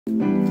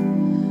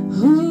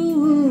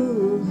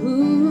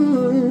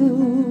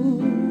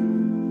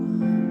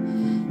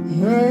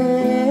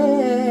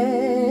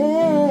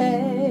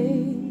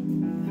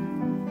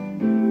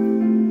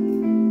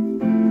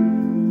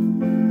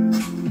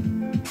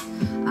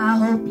I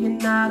hope you're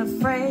not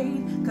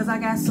afraid, 'cause I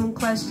got some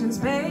questions,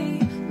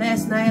 babe.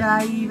 Last night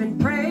I even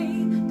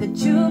prayed that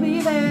you'll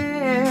be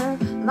there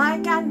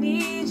like I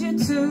need you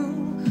to.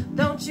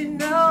 Don't you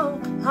know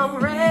I'm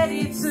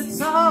ready to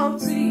talk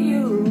to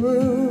you?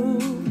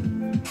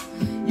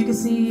 You can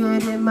see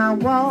it in my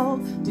wall.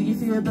 Do you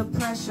feel the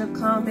pressure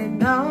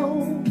coming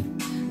on?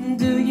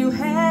 Do you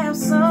have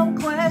some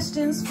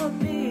questions for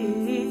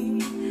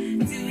me?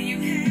 Do you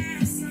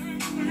have some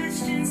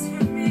questions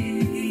for me?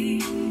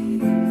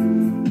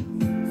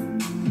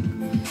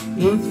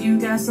 If you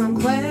got some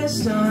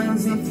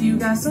questions, if you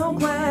got some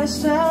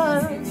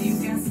questions, if you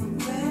got some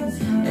questions,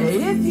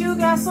 if you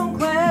got some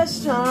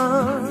questions,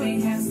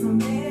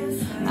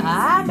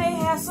 I may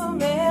have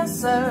some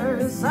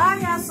answers. I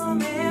got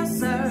some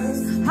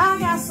answers. I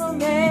got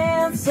some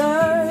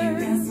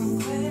answers.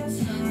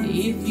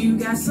 If you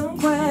got some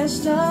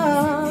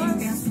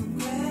questions,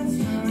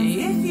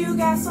 if you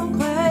got some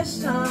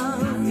questions,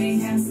 I may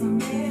have some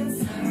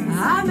answers.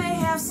 I may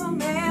have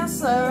some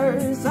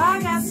answers. I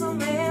got some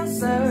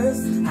answers.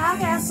 I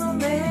got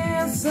some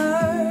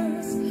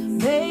answers.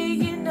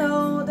 Babe, you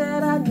know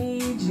that I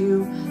need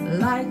you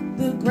like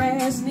the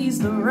grass needs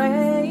the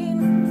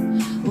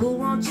rain. Oh,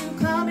 won't you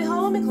come and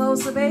hold me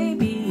closer,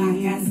 baby? I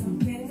got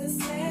something to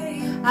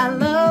say. I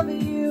love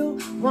you,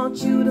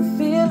 want you to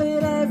feel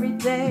it every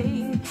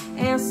day.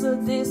 Answer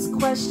this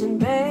question,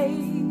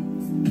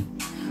 babe.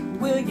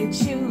 Will you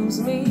choose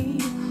me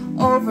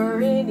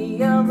over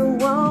any other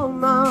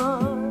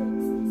woman?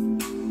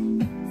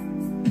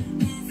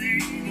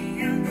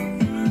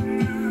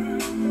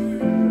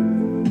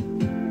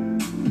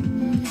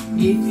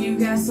 If you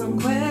got some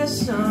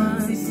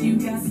questions, if you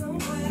got some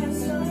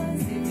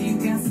questions, if you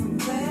got some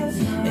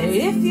questions,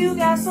 if you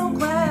got some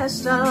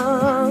questions,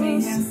 I may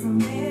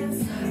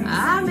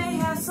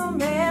have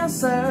some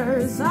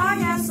answers. I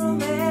got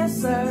some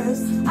answers.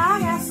 I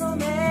got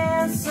some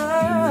answers.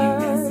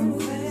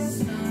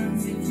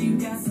 If you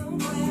got some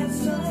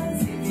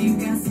questions, if you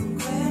got some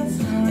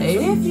questions,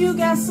 if you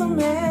got some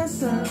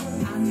answers,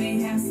 I may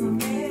have some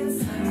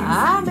answers.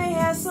 I may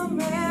have some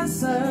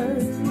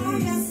answers. I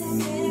got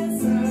some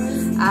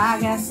answers. I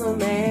got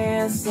some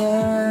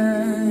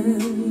answers.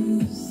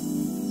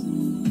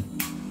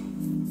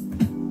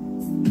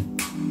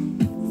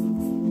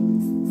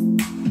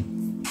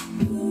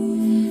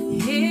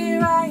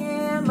 Here I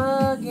am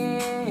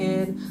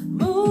again,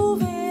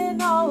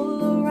 moving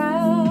all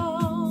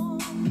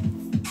around.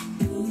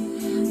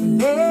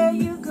 There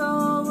you go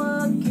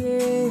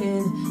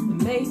again,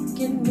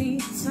 making me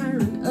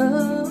turn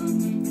up.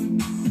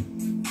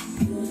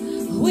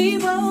 We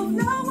both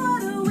know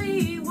what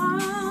we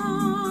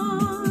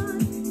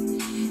want.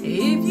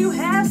 If you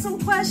have some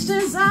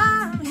questions,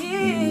 I'm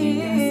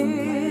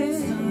here.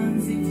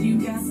 If you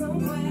got some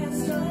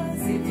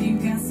questions, if you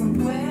got some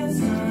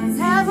questions,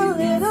 have a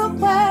little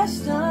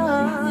question.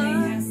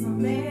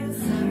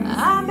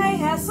 I may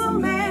have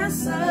some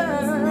answers.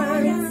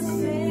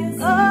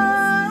 Oh,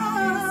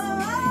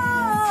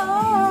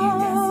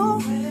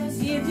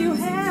 if you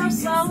have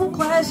some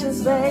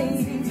questions,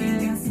 baby.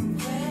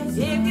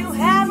 If you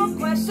have a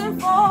question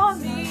for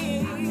me,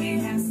 I may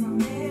have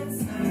some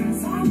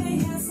answers. I may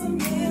have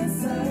some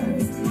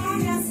answers.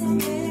 I got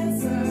some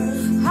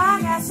answers.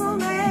 I got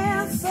some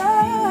answers.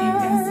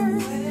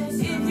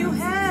 If you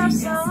have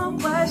some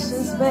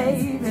questions,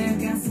 baby.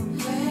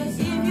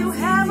 If you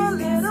have a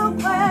little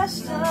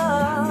question, I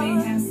may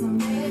have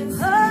some answers.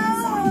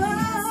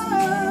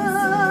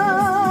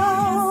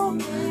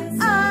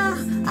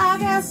 I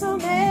got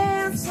some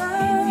answers.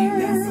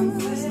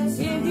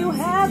 If you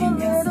have a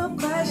little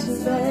question,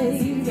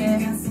 baby.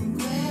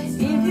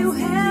 If you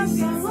have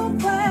some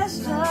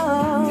questions, I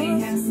may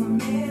have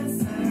some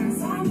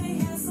answers. I may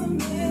have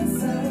some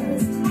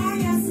answers. I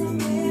got some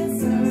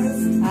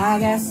answers. I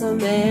got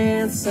some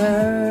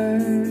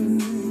answers.